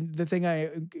it. And the thing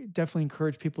I definitely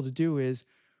encourage people to do is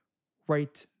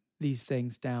write these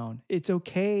things down. It's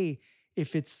okay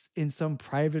if it's in some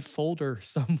private folder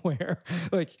somewhere.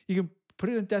 Like you can put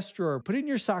it in a desk drawer, put it in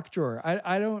your sock drawer.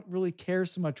 I don't really care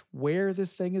so much where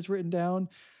this thing is written down.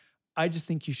 I just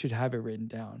think you should have it written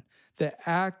down. The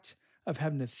act of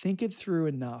having to think it through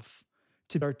enough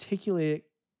to articulate it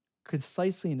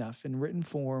concisely enough in written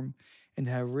form and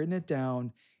have written it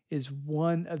down is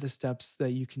one of the steps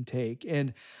that you can take.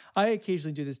 And I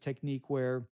occasionally do this technique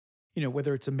where,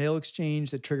 whether it's a mail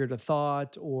exchange that triggered a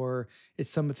thought or it's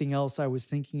something else I was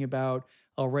thinking about,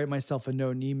 I'll write myself a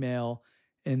note and email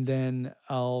and then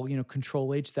I'll,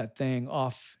 control H that thing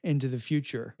off into the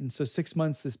future. And so 6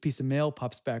 months, this piece of mail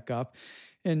pops back up.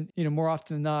 And, more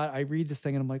often than not, I read this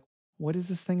thing and I'm like, what is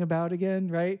this thing about again?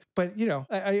 Right. But,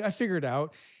 I figure it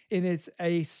out. And it's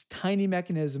a tiny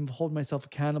mechanism of holding myself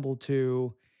accountable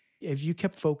to if you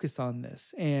kept focus on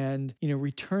this and,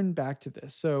 return back to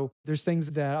this. So there's things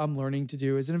that I'm learning to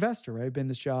do as an investor, right? I've been in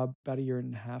this job about a year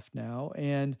and a half now,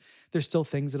 and there's still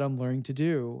things that I'm learning to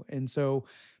do. And so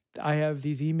I have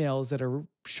these emails that are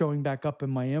showing back up in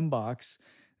my inbox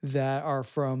that are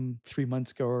from 3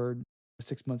 months ago or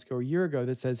 6 months ago, or a year ago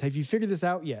that says, have you figured this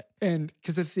out yet? And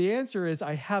because if the answer is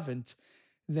I haven't,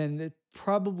 then it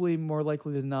probably more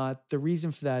likely than not, the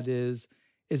reason for that is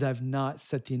I've not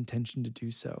set the intention to do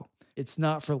so. It's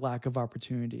not for lack of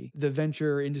opportunity. The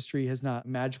venture industry has not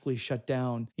magically shut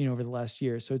down, over the last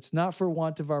year. So it's not for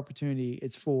want of opportunity.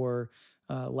 It's for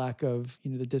lack of,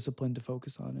 the discipline to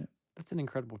focus on it. That's an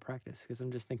incredible practice because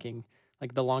I'm just thinking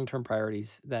like the long-term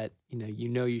priorities that,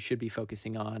 you should be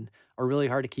focusing on are really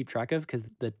hard to keep track of because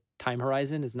the time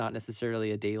horizon is not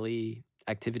necessarily a daily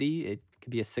activity. It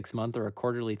could be a 6-month or a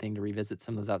quarterly thing to revisit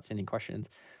some of those outstanding questions.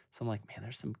 So I'm like, man,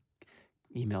 there's some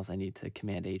emails I need to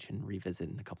Command H and revisit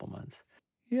in a couple months.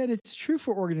 Yeah, and it's true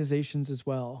for organizations as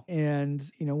well. And,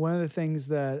 one of the things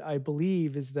that I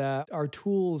believe is that our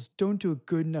tools don't do a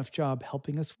good enough job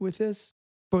helping us with this,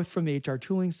 both from the HR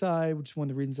tooling side, which is one of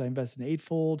the reasons I invest in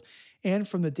Eightfold, and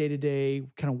from the day-to-day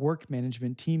kind of work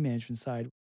management, team management side,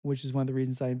 which is one of the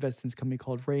reasons I invest in this company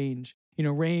called Range.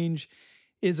 Range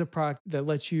is a product that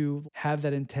lets you have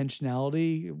that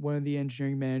intentionality. One of the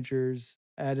engineering managers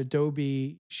at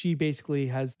Adobe, she basically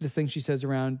has this thing she says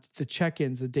around the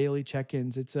check-ins, the daily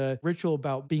check-ins. It's a ritual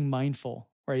about being mindful,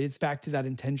 right? It's back to that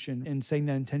intention and saying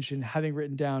that intention, having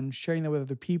written down, sharing that with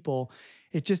other people.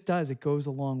 It just does. It goes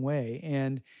a long way.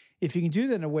 And If you can do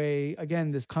that in a way,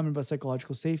 again, this comment about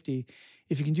psychological safety,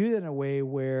 if you can do that in a way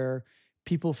where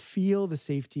people feel the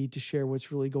safety to share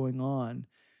what's really going on,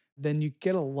 then you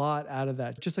get a lot out of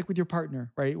that. Just like with your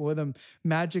partner, right? One of the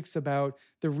magics about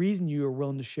the reason you are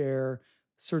willing to share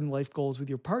certain life goals with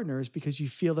your partner is because you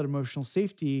feel that emotional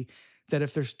safety, that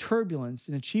if there's turbulence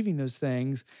in achieving those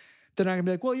things, they're not gonna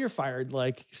be like, well, you're fired,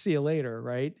 like, see you later,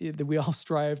 right? We all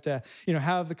strive to,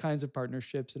 have the kinds of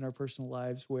partnerships in our personal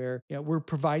lives where we're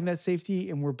providing that safety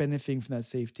and we're benefiting from that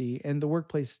safety. And the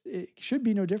workplace, it should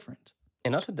be no different.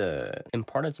 And also the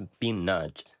importance of being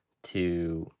nudged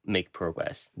to make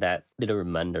progress. That little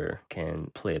reminder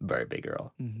can play a very big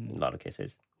role in a lot of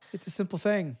cases. It's a simple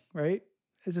thing, right?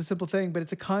 It's a simple thing, but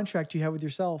it's a contract you have with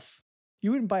yourself.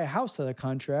 You wouldn't buy a house out of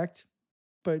contract,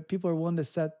 but people are willing to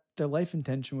set their life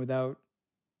intention without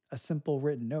a simple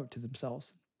written note to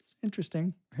themselves.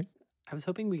 Interesting, right? I was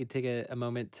hoping we could take a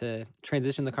moment to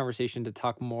transition the conversation to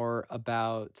talk more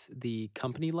about the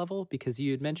company level, because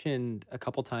you had mentioned a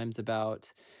couple times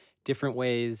about different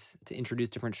ways to introduce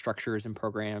different structures and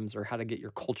programs, or how to get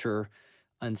your culture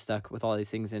unstuck with all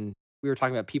these things. And we were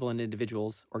talking about people and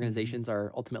individuals. Organizations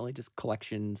are ultimately just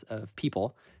collections of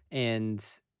people. And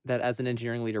that as an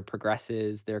engineering leader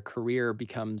progresses, their career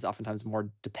becomes oftentimes more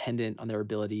dependent on their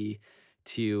ability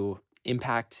to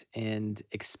impact and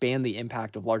expand the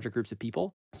impact of larger groups of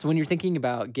people. So when you're thinking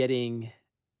about getting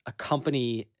a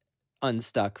company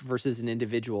unstuck versus an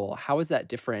individual, how is that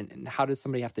different? And how does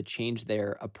somebody have to change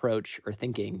their approach or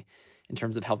thinking in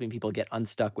terms of helping people get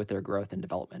unstuck with their growth and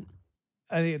development?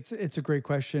 I think it's a great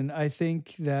question. I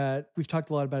think that we've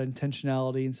talked a lot about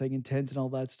intentionality and saying intent and all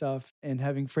that stuff and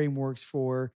having frameworks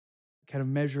for kind of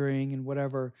measuring and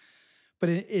whatever. But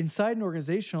inside an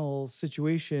organizational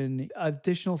situation,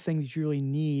 additional thing that you really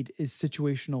need is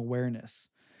situational awareness.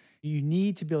 You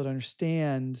need to be able to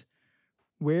understand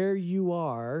where you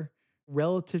are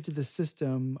relative to the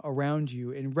system around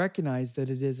you and recognize that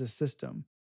it is a system.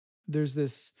 There's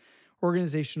this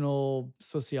organizational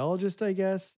sociologist, I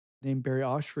guess, named Barry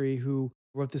Oshry, who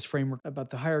wrote this framework about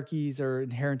the hierarchies that are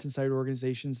inherent inside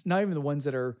organizations, not even the ones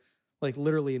that are like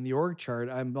literally in the org chart.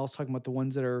 I'm also talking about the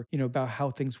ones that are, about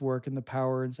how things work and the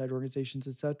power inside organizations,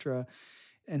 et cetera,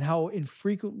 and how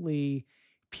infrequently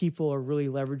people are really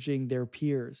leveraging their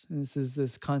peers. And this is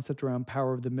this concept around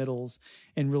power of the middles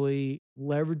and really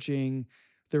leveraging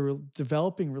their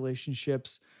developing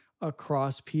relationships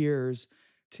across peers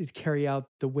to carry out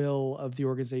the will of the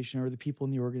organization or the people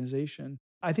in the organization.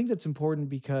 I think that's important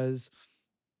because,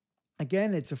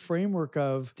 again, it's a framework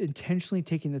of intentionally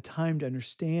taking the time to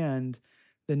understand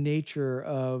the nature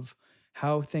of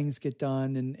how things get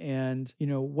done and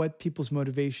what people's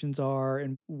motivations are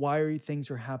and why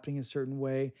things are happening a certain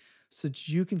way, so that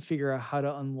you can figure out how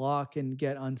to unlock and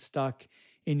get unstuck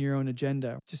in your own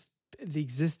agenda. Just the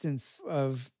existence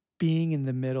of being in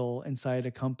the middle inside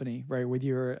a company, right? Whether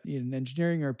you're an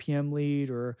engineering or a PM lead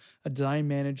or a design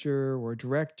manager or a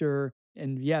director,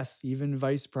 and yes, even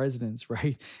vice presidents,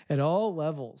 right? At all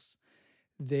levels,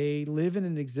 they live in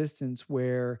an existence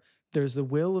where there's the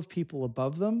will of people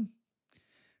above them,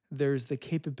 there's the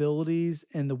capabilities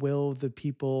and the will of the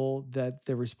people that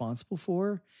they're responsible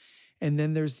for, and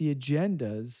then there's the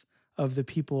agendas of the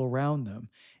people around them.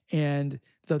 And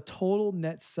the total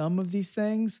net sum of these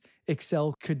things,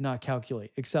 Excel could not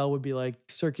calculate. Excel would be like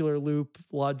circular loop,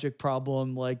 logic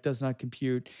problem, like does not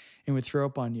compute, and would throw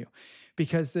up on you.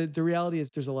 Because the reality is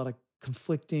there's a lot of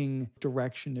conflicting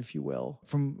direction, if you will,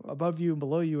 from above you and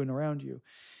below you and around you.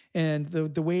 And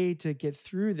the way to get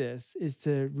through this is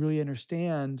to really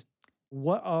understand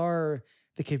what are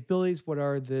the capabilities, what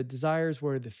are the desires,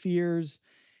 what are the fears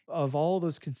of all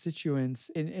those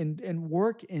constituents, and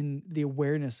work in the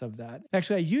awareness of that.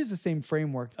 Actually, I use the same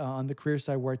framework on the career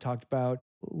side where I talked about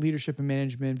leadership and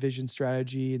management, vision,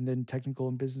 strategy, and then technical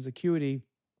and business acuity.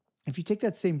 If you take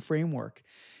that same framework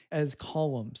as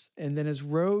columns, and then as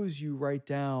rows, you write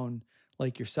down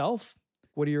like yourself,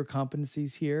 what are your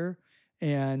competencies here?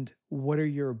 And what are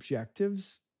your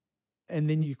objectives? And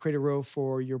then you create a row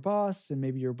for your boss and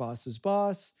maybe your boss's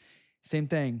boss. Same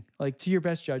thing, like to your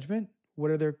best judgment,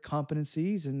 what are their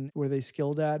competencies and what are they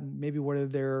skilled at? Maybe what are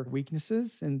their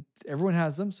weaknesses? And everyone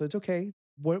has them, so it's okay.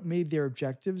 What may their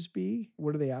objectives be?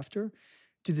 What are they after?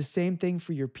 Do the same thing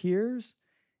for your peers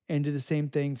and do the same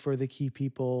thing for the key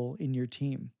people in your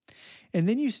team. And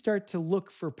then you start to look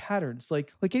for patterns.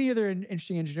 Like any other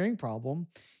interesting engineering problem,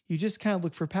 you just kind of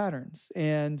look for patterns.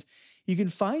 And you can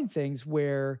find things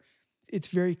where it's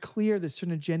very clear that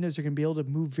certain agendas are going to be able to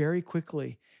move very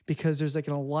quickly because there's like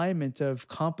an alignment of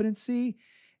competency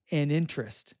and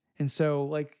interest. And so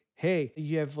like, hey,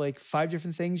 you have like 5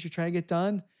 different things you're trying to get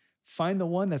done. find the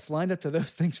one that's lined up to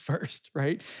those things first,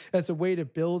 right? As a way to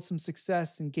build some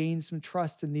success and gain some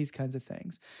trust in these kinds of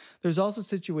things. There's also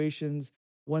situations,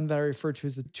 one that I refer to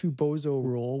as the two bozo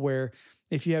rule, where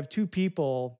if you have two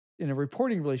people in a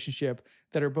reporting relationship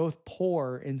that are both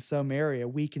poor in some area,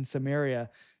 weak in some area,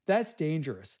 that's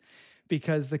dangerous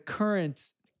because the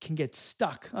current can get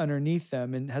stuck underneath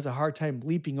them and has a hard time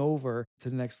leaping over to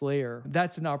the next layer.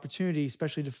 That's an opportunity,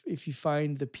 especially if you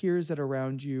find the peers that are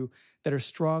around you that are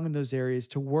strong in those areas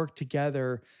to work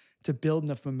together to build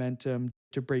enough momentum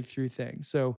to break through things.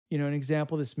 So, an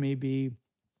example of this may be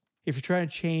if you're trying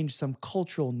to change some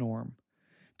cultural norm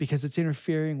because it's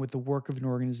interfering with the work of an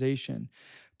organization.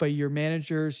 But your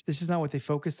managers, this is not what they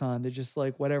focus on. They're just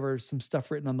like, whatever, some stuff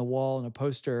written on the wall and a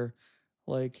poster,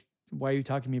 like, why are you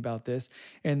talking to me about this?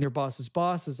 And their boss's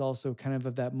boss is also kind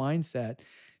of that mindset.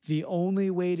 The only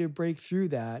way to break through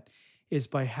that is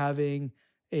by having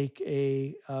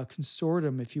a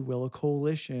consortium, if you will, a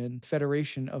coalition,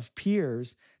 federation of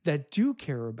peers that do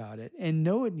care about it and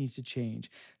know it needs to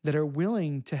change, that are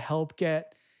willing to help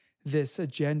get this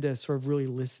agenda sort of really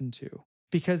listened to.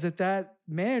 Because at that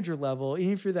manager level,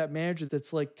 even if you're that manager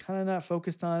that's like kind of not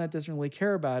focused on it, doesn't really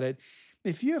care about it,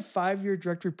 if you have 5-year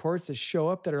direct reports that show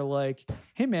up that are like,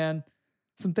 hey man,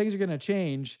 some things are going to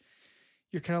change,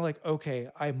 you're kind of like, okay,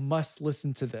 I must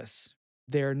listen to this.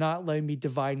 They're not letting me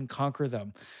divide and conquer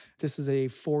them. This is a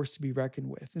force to be reckoned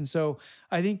with. And so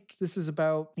I think this is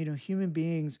about, human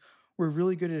beings, we're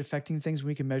really good at affecting things when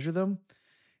we can measure them.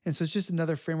 And so it's just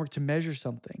another framework to measure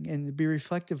something and be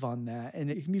reflective on that.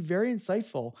 And it can be very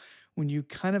insightful when you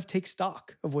kind of take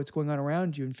stock of what's going on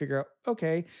around you and figure out,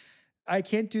 okay, I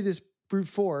can't do this brute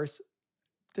force.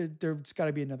 There's got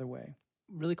to be another way.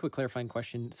 Really quick clarifying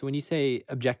question. So when you say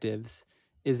objectives,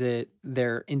 is it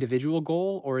their individual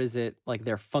goal or is it like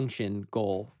their function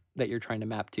goal that you're trying to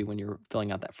map to when you're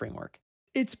filling out that framework?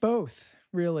 It's both,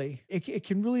 really. It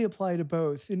can really apply to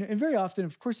both. And very often,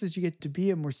 of course, as you get to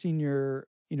be a more senior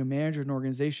manager in an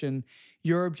organization,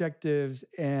 your objectives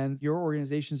and your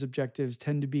organization's objectives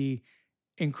tend to be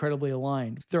incredibly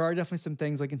aligned. There are definitely some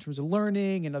things like in terms of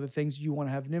learning and other things you want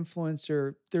to have an influence,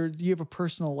 or you have a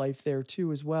personal life there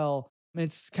too as well. And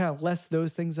it's kind of less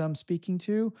those things I'm speaking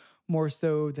to, more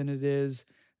so than it is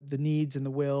the needs and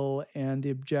the will and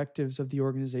the objectives of the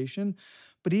organization.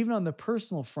 But even on the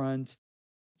personal front,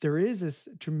 there is this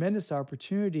tremendous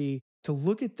opportunity to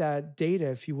look at that data,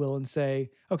 if you will, and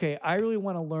say, okay, I really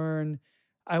want to learn.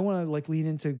 I want to lean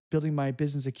into building my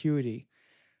business acuity.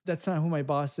 That's not who my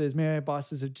boss is. Maybe my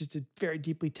boss is just a very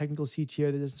deeply technical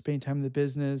CTO that doesn't spend any time in the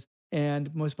business.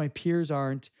 And most of my peers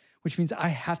aren't, which means I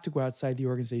have to go outside the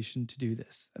organization to do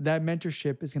this. That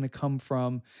mentorship is going to come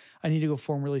from, I need to go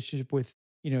form a relationship with,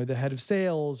 the head of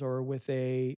sales or with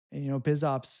a, biz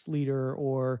ops leader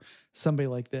or somebody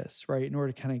like this, right? In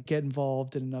order to kind of get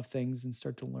involved in enough things and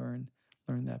start to learn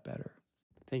that better.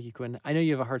 Thank you, Quentin. I know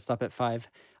you have a hard stop at 5.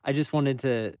 I just wanted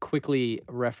to quickly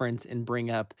reference and bring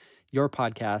up your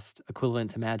podcast, Equivalent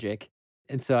to Magic.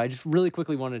 And so I just really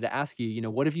quickly wanted to ask you,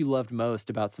 what have you loved most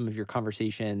about some of your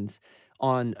conversations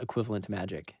on Equivalent to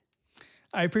Magic?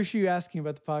 I appreciate you asking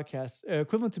about the podcast.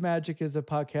 Equivalent to Magic is a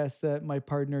podcast that my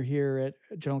partner here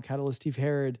at General Catalyst, Steve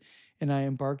Herod, and I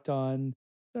embarked on,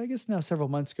 I guess now several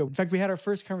months ago. In fact, we had our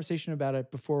first conversation about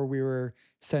it before we were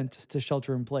sent to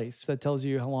shelter in place. That tells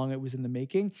you how long it was in the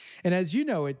making. And as you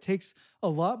know, it takes a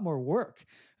lot more work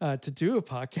to do a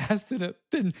podcast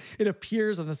than it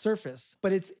appears on the surface.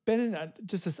 But it's been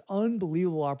just this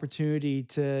unbelievable opportunity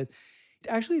to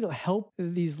actually help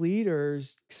these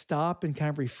leaders stop and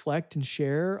kind of reflect and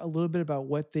share a little bit about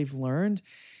what they've learned.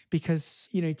 Because,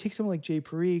 you take someone like Jay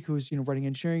Parikh, who's, running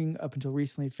engineering up until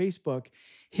recently at Facebook,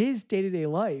 his day-to-day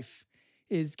life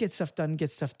is get stuff done, get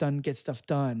stuff done, get stuff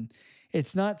done.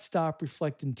 It's not stop,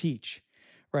 reflect, and teach,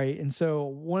 right? And so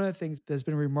one of the things that's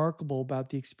been remarkable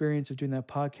about the experience of doing that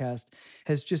podcast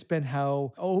has just been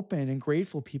how open and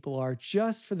grateful people are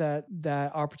just for that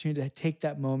opportunity to take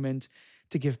that moment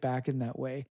to give back in that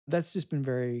way. That's just been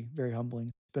very, very humbling.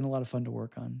 It's been a lot of fun to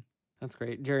work on. That's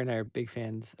great. Jerry and I are big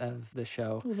fans of the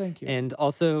show. Well, thank you. And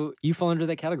also, you fall under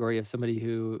that category of somebody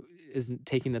who is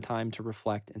taking the time to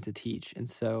reflect and to teach. And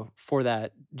so for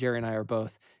that, Jerry and I are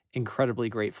both incredibly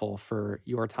grateful for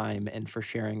your time and for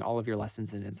sharing all of your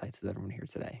lessons and insights with everyone here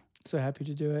today. So happy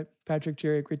to do it. Patrick,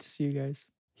 Jerry, great to see you guys.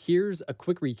 Here's a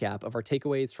quick recap of our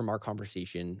takeaways from our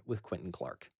conversation with Quentin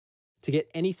Clark. To get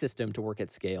any system to work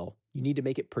at scale, you need to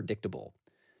make it predictable.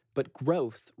 But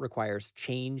growth requires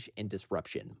change and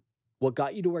disruption. What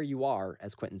got you to where you are,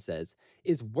 as Quentin says,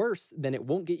 is worse than it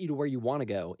won't get you to where you want to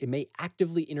go. It may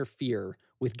actively interfere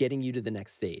with getting you to the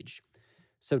next stage.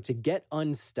 So to get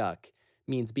unstuck,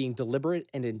 means being deliberate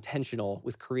and intentional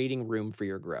with creating room for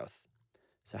your growth.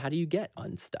 So how do you get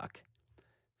unstuck?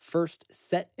 First,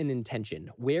 set an intention.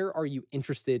 Where are you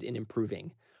interested in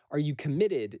improving? Are you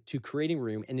committed to creating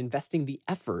room and investing the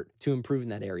effort to improve in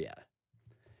that area?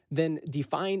 Then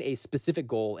define a specific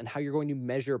goal and how you're going to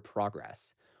measure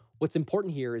progress. What's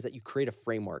important here is that you create a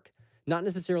framework, not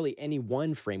necessarily any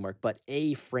one framework, but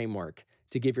a framework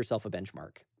to give yourself a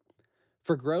benchmark.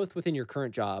 For growth within your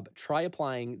current job, try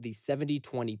applying the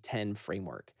 70-20-10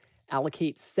 framework.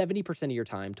 Allocate 70% of your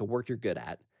time to work you're good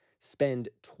at. Spend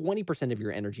 20% of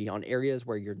your energy on areas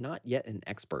where you're not yet an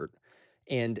expert,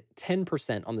 and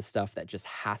 10% on the stuff that just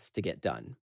has to get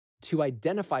done. To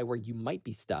identify where you might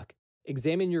be stuck,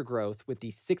 examine your growth with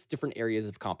these 6 different areas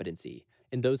of competency,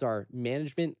 and those are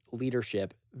management,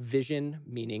 leadership, vision,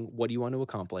 meaning what do you want to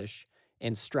accomplish,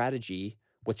 and strategy,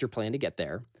 what's your plan to get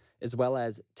there, as well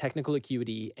as technical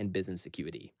acuity and business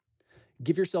acuity.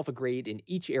 Give yourself a grade in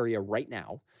each area right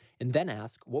now, and then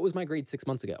ask, what was my grade 6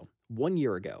 months ago, 1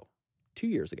 year ago, 2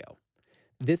 years ago?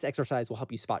 This exercise will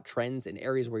help you spot trends in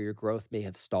areas where your growth may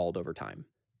have stalled over time.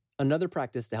 Another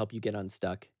practice to help you get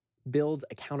unstuck: build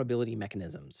accountability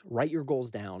mechanisms. Write your goals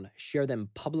down, share them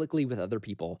publicly with other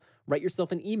people. Write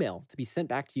yourself an email to be sent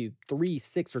back to you 3,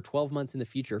 6, or 12 months in the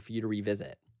future for you to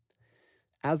revisit.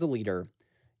 As a leader,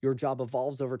 your job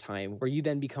evolves over time, where you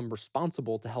then become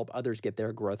responsible to help others get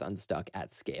their growth unstuck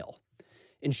at scale.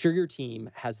 Ensure your team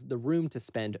has the room to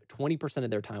spend 20% of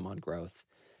their time on growth,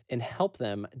 and help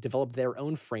them develop their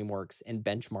own frameworks and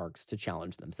benchmarks to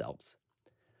challenge themselves.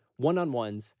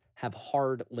 One-on-ones have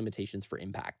hard limitations for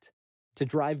impact. To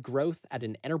drive growth at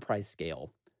an enterprise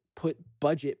scale, put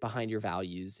budget behind your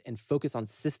values and focus on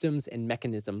systems and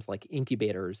mechanisms like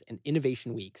incubators and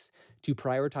innovation weeks to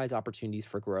prioritize opportunities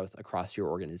for growth across your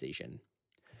organization.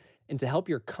 And to help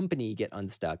your company get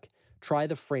unstuck, try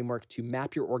the framework to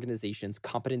map your organization's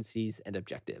competencies and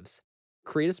objectives.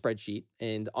 Create a spreadsheet,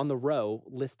 and on the row,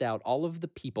 list out all of the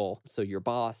people, so your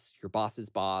boss, your boss's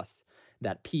boss,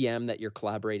 that PM that you're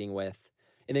collaborating with,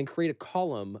 and then create a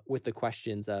column with the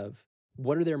questions of,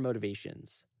 what are their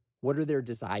motivations? What are their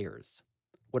desires?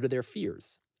 What are their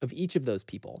fears of each of those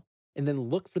people? And then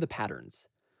look for the patterns.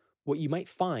 What you might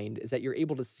find is that you're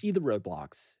able to see the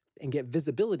roadblocks and get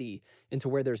visibility into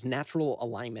where there's natural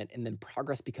alignment, and then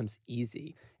progress becomes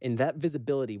easy. And that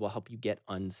visibility will help you get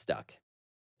unstuck.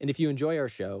 And if you enjoy our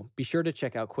show, be sure to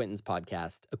check out Quentin's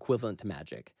podcast, Equivalent to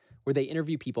Magic, where they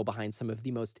interview people behind some of the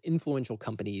most influential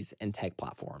companies and tech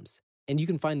platforms. And you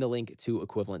can find the link to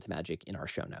Equivalent to Magic in our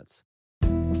show notes.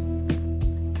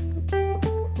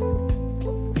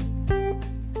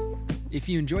 If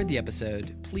you enjoyed the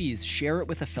episode, please share it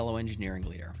with a fellow engineering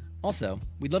leader. Also,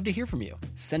 we'd love to hear from you.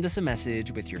 Send us a message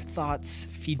with your thoughts,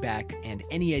 feedback, and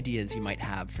any ideas you might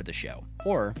have for the show.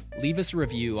 Or leave us a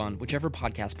review on whichever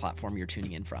podcast platform you're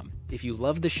tuning in from. If you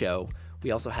love the show,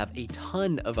 we also have a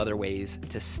ton of other ways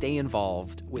to stay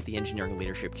involved with the engineering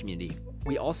leadership community.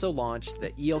 We also launched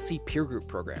the ELC Peer Group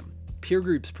program. Peer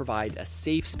groups provide a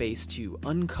safe space to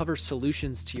uncover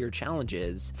solutions to your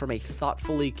challenges from a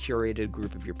thoughtfully curated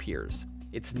group of your peers.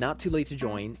 It's not too late to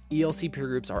join. ELC peer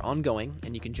groups are ongoing,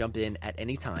 and you can jump in at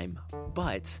any time.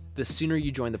 But the sooner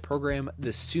you join the program,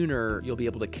 the sooner you'll be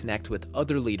able to connect with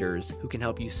other leaders who can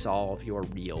help you solve your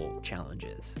real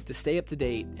challenges. To stay up to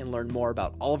date and learn more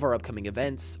about all of our upcoming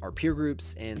events, our peer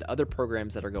groups, and other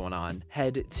programs that are going on,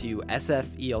 head to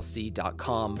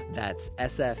sfelc.com. That's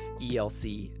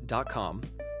sfelc.com.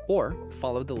 Or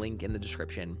follow the link in the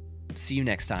description. See you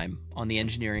next time on the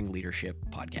Engineering Leadership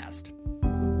Podcast.